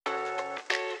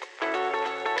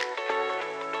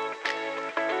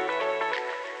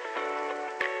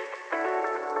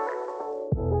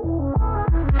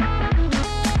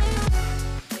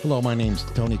Hello, my name's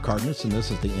Tony Cardenas, and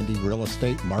this is the Indy Real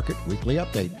Estate Market Weekly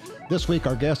Update. This week,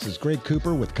 our guest is Greg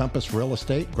Cooper with Compass Real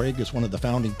Estate. Greg is one of the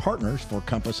founding partners for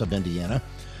Compass of Indiana.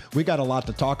 We got a lot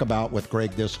to talk about with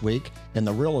Greg this week in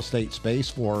the real estate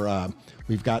space.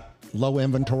 We've got low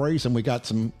inventories and we got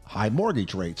some high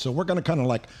mortgage rates. So we're going to kind of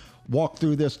like walk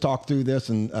through this, talk through this,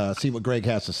 and see what Greg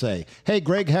has to say. Hey,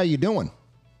 Greg, how you doing?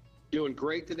 Doing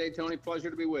great today, Tony. Pleasure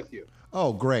to be with you.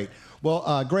 Oh, great.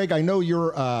 Well, Greg, I know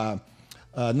you're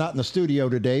not in the studio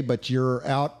today, but you're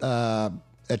out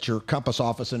at your Compass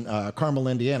office in Carmel,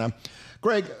 Indiana.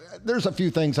 Greg, there's a few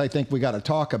things I think we got to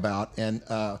talk about, and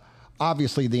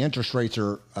obviously the interest rates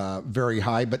are very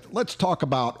high, but let's talk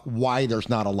about why there's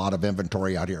not a lot of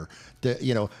inventory out here.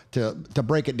 To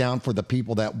break it down for the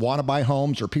people that want to buy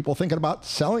homes or people thinking about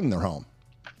selling their home.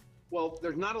 Well,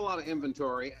 there's not a lot of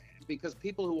inventory because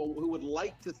people who would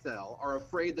like to sell are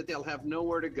afraid that they'll have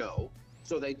nowhere to go,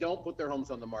 so they don't put their homes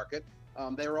on the market.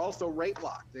 They're also rate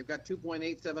locked. They've got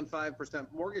 2.875%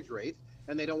 mortgage rates,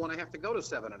 and they don't want to have to go to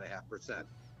 7.5%.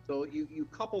 So you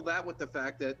couple that with the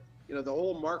fact that the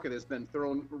whole market has been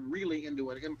thrown really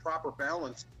into an improper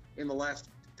balance in the last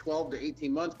 12 to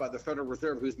 18 months by the Federal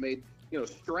Reserve, who's made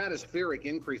stratospheric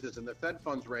increases in the Fed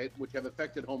funds rate, which have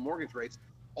affected home mortgage rates.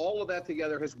 All of that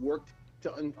together has worked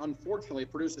to unfortunately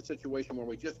produce a situation where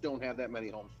we just don't have that many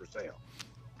homes for sale.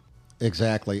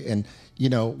 Exactly. And,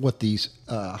 with these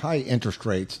high interest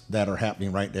rates that are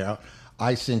happening right now,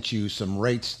 I sent you some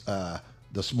rates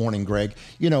this morning, Greg.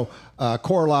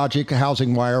 CoreLogic,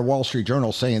 Housing Wire, Wall Street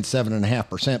Journal saying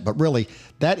 7.5%, but really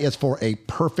that is for a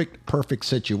perfect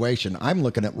situation. I'm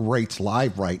looking at rates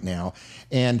live right now,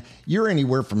 and you're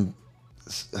anywhere from,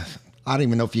 I don't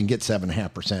even know if you can get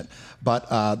 7.5%,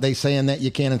 but they saying that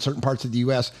you can in certain parts of the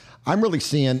U.S. I'm really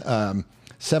seeing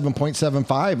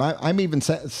 7.75. I'm even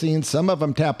seeing some of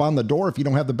them tap on the door if you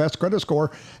don't have the best credit score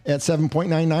at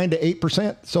 7.99 to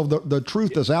 8%. So the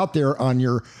truth is out there on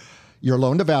your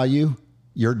loan to value,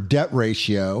 your debt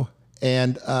ratio,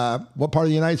 and what part of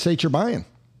the United States you're buying.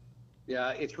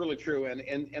 Yeah, it's really true.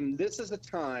 And this is a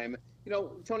time,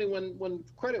 Tony, when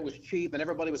credit was cheap and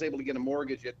everybody was able to get a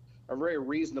mortgage at a very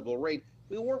reasonable rate,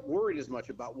 we weren't worried as much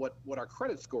about what our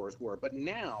credit scores were. But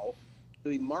now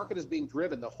the market is being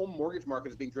driven, the home mortgage market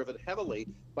is being driven heavily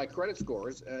by credit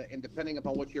scores, and depending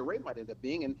upon what your rate might end up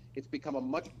being, and it's become a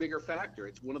much bigger factor.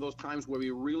 It's one of those times where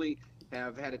we really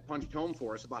have had it punched home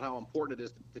for us about how important it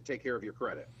is to take care of your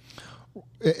credit.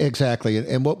 Exactly.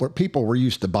 And what people were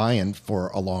used to buying for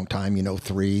a long time,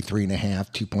 3.5,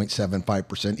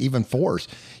 2.75%, even fours,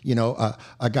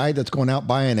 a guy that's going out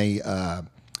buying a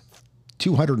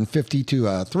 $250,000 to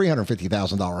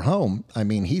 $350,000 home. I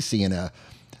mean, he's seeing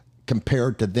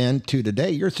compared to then to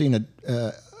today, you're seeing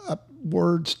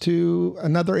upwards to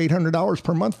another $800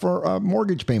 per month for a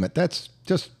mortgage payment. That's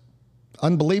just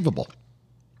unbelievable.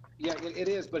 Yeah, it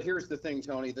is. But here's the thing,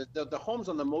 Tony, the homes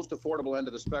on the most affordable end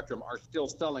of the spectrum are still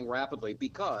selling rapidly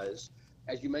because,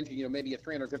 as you mentioned, maybe a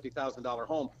 $350,000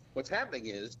 home. What's happening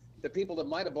is the people that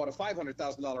might have bought a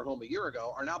 $500,000 home a year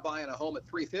ago are now buying a home at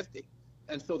 $350,000.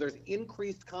 And so there's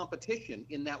increased competition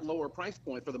in that lower price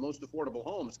point for the most affordable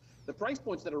homes. The price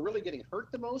points that are really getting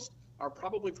hurt the most are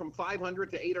probably from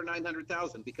 $500,000 to $800,000 or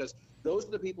 $900,000, because those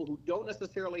are the people who don't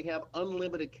necessarily have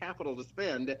unlimited capital to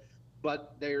spend,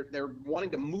 but they're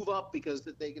wanting to move up because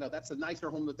that's a nicer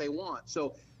home that they want.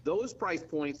 So those price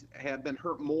points have been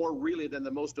hurt more really than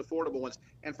the most affordable ones.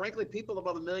 And frankly, people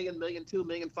above $1 million, $1.2 million, $1.5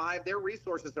 million, their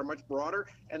resources are much broader,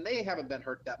 and they haven't been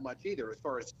hurt that much either as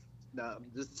far as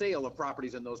the sale of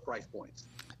properties in those price points.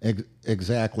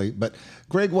 Exactly. But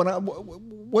Greg, what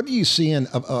are you seeing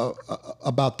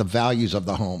about the values of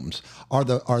the homes? Are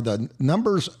the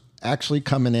numbers actually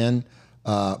coming in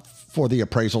for the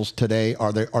appraisals today?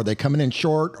 Are they coming in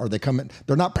short?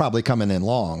 They're not probably coming in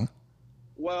long.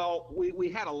 Well, we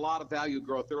had a lot of value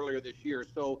growth earlier this year,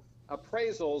 so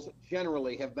appraisals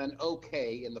generally have been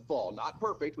okay in the fall. Not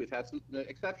perfect. We've had some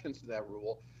exceptions to that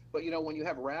rule. But, when you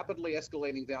have rapidly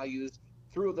escalating values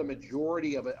through the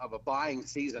majority of a buying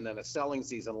season and a selling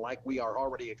season like we are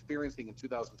already experiencing in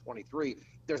 2023,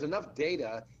 there's enough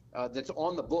data that's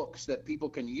on the books that people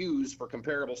can use for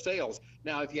comparable sales.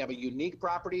 Now, if you have a unique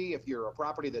property, if you're a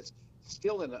property that's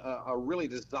still in a really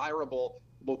desirable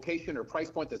location or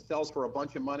price point that sells for a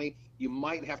bunch of money, you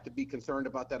might have to be concerned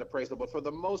about that appraisal. But for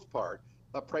the most part,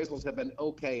 appraisals have been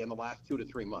okay in the last 2 to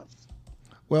 3 months.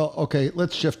 Well, okay,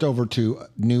 let's shift over to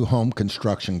new home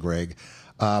construction, Greg.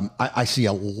 I see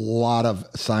a lot of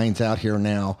signs out here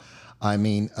now. I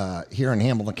mean, here in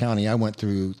Hamilton County, I went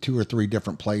through 2 or 3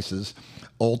 different places,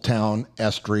 Old Town,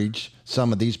 Estridge,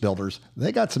 some of these builders,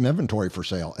 they got some inventory for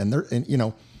sale. And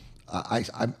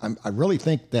I really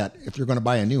think that if you're going to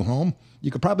buy a new home, you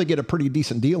could probably get a pretty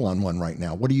decent deal on one right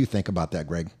now. What do you think about that,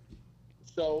 Greg?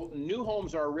 So new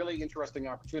homes are a really interesting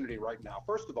opportunity right now.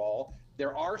 First of all,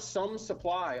 there are some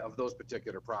supply of those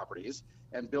particular properties,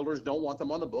 and builders don't want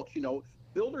them on the books. You know,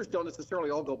 builders don't necessarily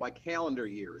all go by calendar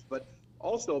years, but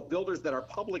also builders that are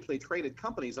publicly traded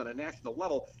companies on a national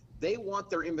level, they want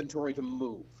their inventory to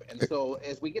move. And so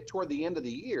as we get toward the end of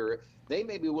the year, they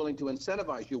may be willing to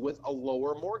incentivize you with a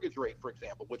lower mortgage rate, for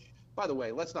example, which, by the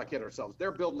way, let's not kid ourselves.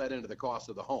 They're building that into the cost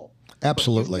of the home.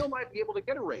 Absolutely. But you still might be able to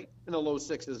get a rate in the low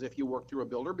sixes if you work through a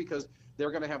builder, because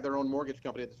they're going to have their own mortgage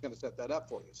company that's going to set that up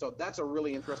for you. So that's a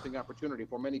really interesting opportunity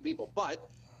for many people. But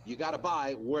you got to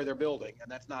buy where they're building, and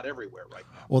that's not everywhere right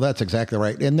now. Well, that's exactly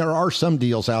right. And there are some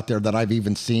deals out there that I've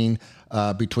even seen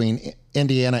between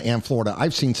Indiana and Florida.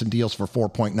 I've seen some deals for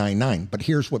 4.99, but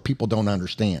here's what people don't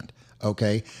understand.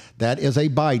 Okay, that is a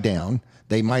buy down.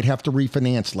 They might have to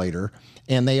refinance later,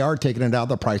 and they are taking it out of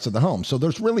the price of the home. So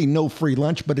there's really no free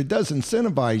lunch, but it does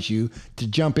incentivize you to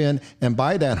jump in and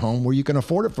buy that home where you can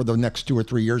afford it for the next 2 or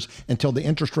 3 years until the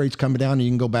interest rates come down and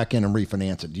you can go back in and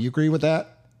refinance it. Do you agree with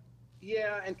that?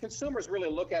 Yeah, and consumers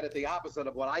really look at it the opposite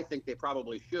of what I think they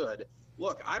probably should.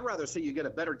 Look, I'd rather see you get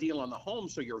a better deal on the home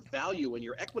so your value and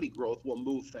your equity growth will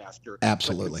move faster.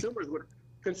 Absolutely. But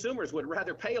consumers would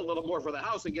rather pay a little more for the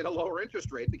house and get a lower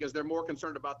interest rate because they're more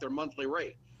concerned about their monthly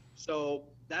rate. So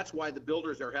that's why the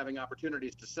builders are having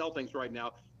opportunities to sell things right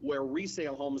now where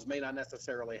resale homes may not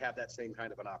necessarily have that same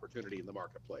kind of an opportunity in the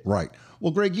marketplace. Right.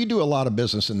 Well, Greg, you do a lot of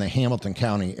business in the Hamilton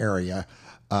County area.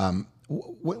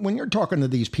 When you're talking to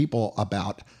these people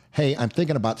about, hey, I'm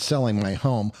thinking about selling my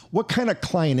home, what kind of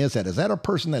client is that? Is that a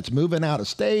person that's moving out of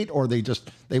state, or they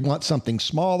want something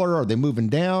smaller? Are they moving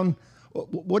down?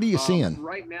 What are you seeing?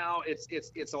 Right now,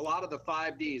 it's a lot of the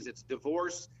 5 Ds. It's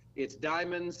divorce, it's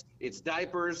diamonds, it's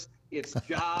diapers, it's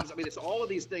jobs. I mean, it's all of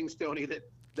these things, Tony,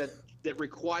 that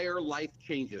require life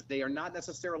changes. They are not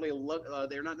necessarily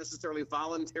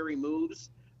voluntary moves.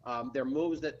 They're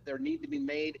moves that there need to be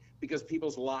made because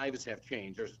people's lives have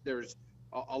changed. There's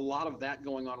a lot of that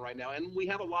going on right now, and we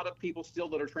have a lot of people still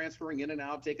that are transferring in and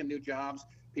out, taking new jobs.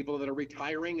 People that are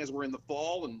retiring as we're in the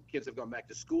fall and kids have gone back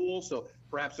to school, so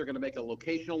perhaps they're going to make a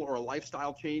locational or a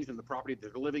lifestyle change in the property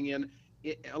that they're living in.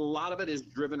 A lot of it is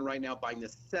driven right now by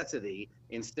necessity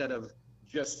instead of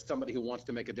just somebody who wants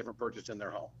to make a different purchase in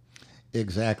their home.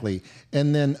 Exactly.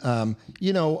 And then,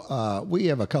 we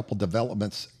have a couple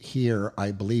developments here.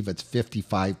 I believe it's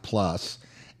 55 plus.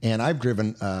 And I've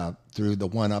driven through the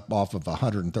one up off of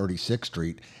 136th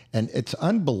Street, and it's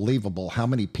unbelievable how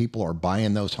many people are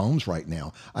buying those homes right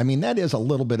now. I mean, that is a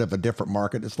little bit of a different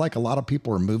market. It's like a lot of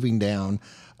people are moving down.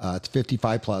 It's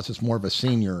 55 plus. It's more of a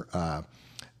senior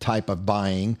type of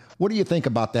buying. What do you think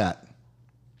about that?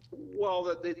 Well,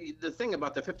 the thing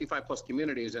about the 55 plus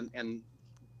communities and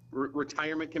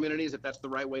retirement communities, if that's the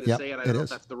right way to say it, I don't know if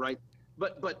that's the right.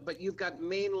 But you've got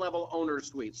main level owner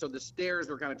suites. So the stairs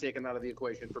are kind of taken out of the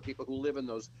equation for people who live in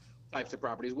those types of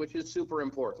properties, which is super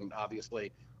important,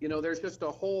 obviously. You know, there's just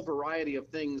a whole variety of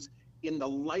things in the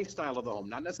lifestyle of the home,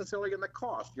 not necessarily in the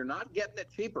cost. You're not getting it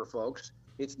cheaper, folks.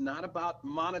 It's not about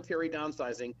monetary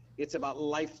downsizing. It's about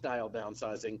lifestyle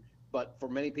downsizing. But for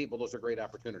many people, those are great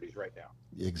opportunities right now.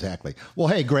 Exactly. Well,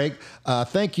 hey, Greg,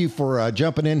 thank you for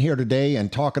jumping in here today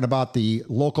and talking about the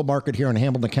local market here in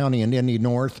Hamilton County and Indy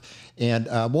North. And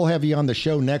we'll have you on the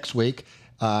show next week.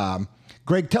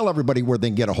 Greg, tell everybody where they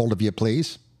can get a hold of you,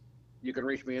 please. You can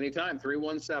reach me anytime,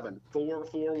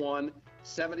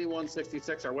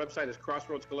 317-441-7166. Our website is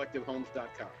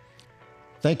crossroadscollectivehomes.com.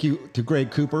 Thank you to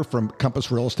Greg Cooper from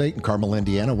Compass Real Estate in Carmel,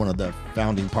 Indiana, one of the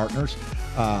founding partners.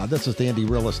 This is the Indy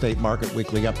Real Estate Market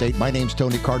Weekly Update. My name's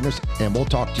Tony Cardenas, and we'll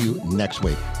talk to you next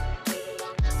week.